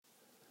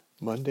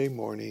Monday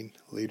Morning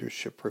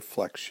Leadership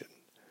Reflection,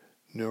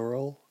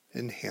 Neural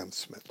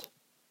Enhancement.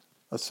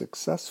 A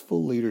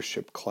successful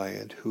leadership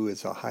client who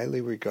is a highly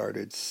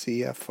regarded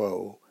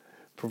CFO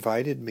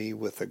provided me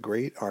with a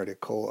great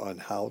article on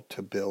how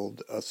to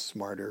build a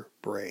smarter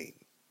brain.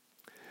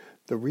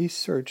 The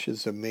research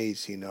is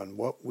amazing on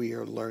what we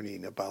are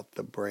learning about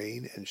the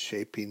brain and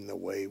shaping the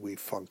way we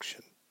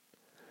function.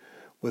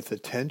 With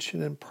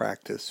attention and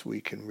practice,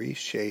 we can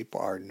reshape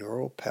our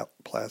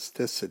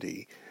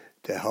neuroplasticity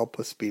to help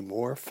us be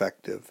more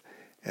effective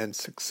and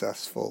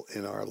successful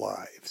in our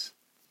lives.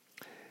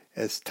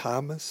 As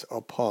Thomas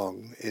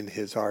Opong in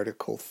his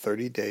article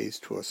 30 Days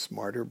to a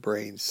Smarter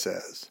Brain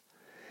says,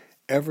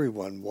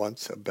 everyone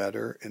wants a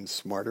better and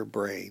smarter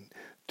brain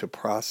to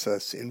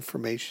process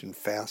information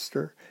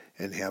faster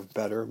and have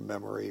better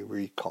memory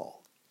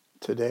recall.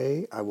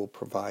 Today I will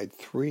provide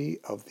 3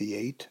 of the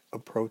 8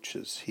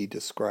 approaches he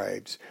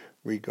describes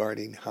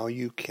regarding how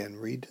you can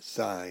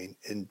redesign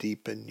and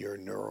deepen your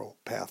neural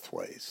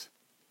pathways.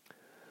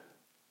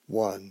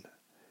 1.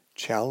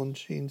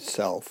 Challenging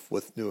self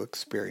with new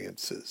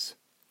experiences.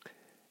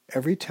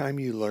 Every time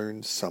you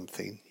learn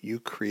something, you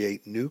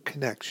create new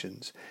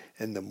connections,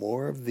 and the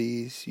more of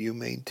these you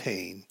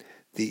maintain,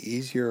 the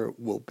easier it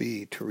will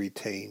be to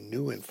retain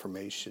new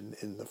information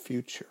in the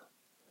future.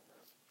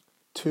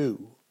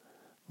 2.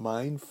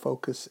 Mind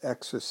focus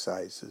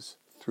exercises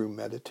through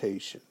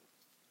meditation.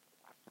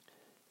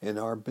 In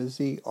our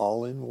busy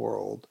all-in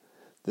world,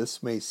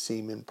 this may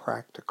seem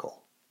impractical.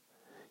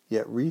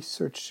 Yet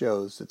research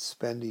shows that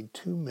spending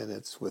 2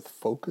 minutes with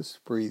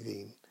focused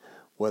breathing,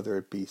 whether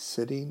it be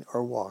sitting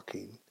or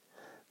walking,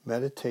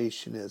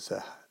 meditation is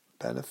a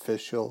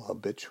beneficial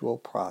habitual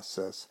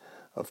process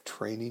of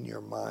training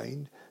your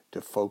mind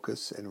to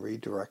focus and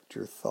redirect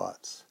your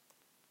thoughts.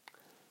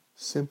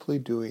 Simply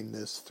doing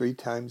this 3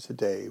 times a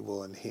day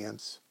will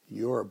enhance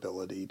your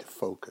ability to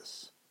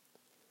focus.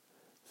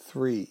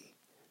 3.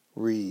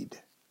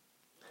 Read.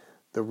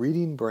 The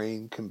reading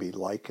brain can be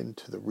likened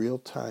to the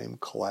real-time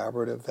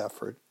collaborative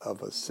effort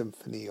of a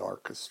symphony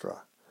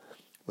orchestra,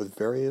 with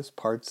various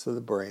parts of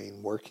the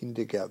brain working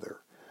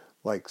together,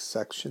 like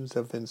sections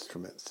of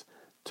instruments,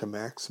 to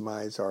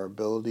maximize our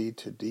ability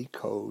to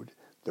decode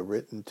the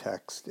written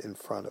text in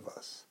front of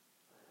us.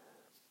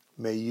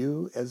 May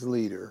you, as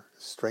leader,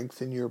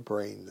 strengthen your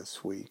brain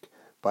this week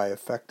by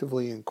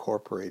effectively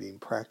incorporating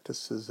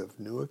practices of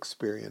new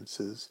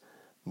experiences,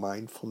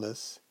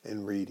 mindfulness,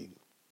 and reading.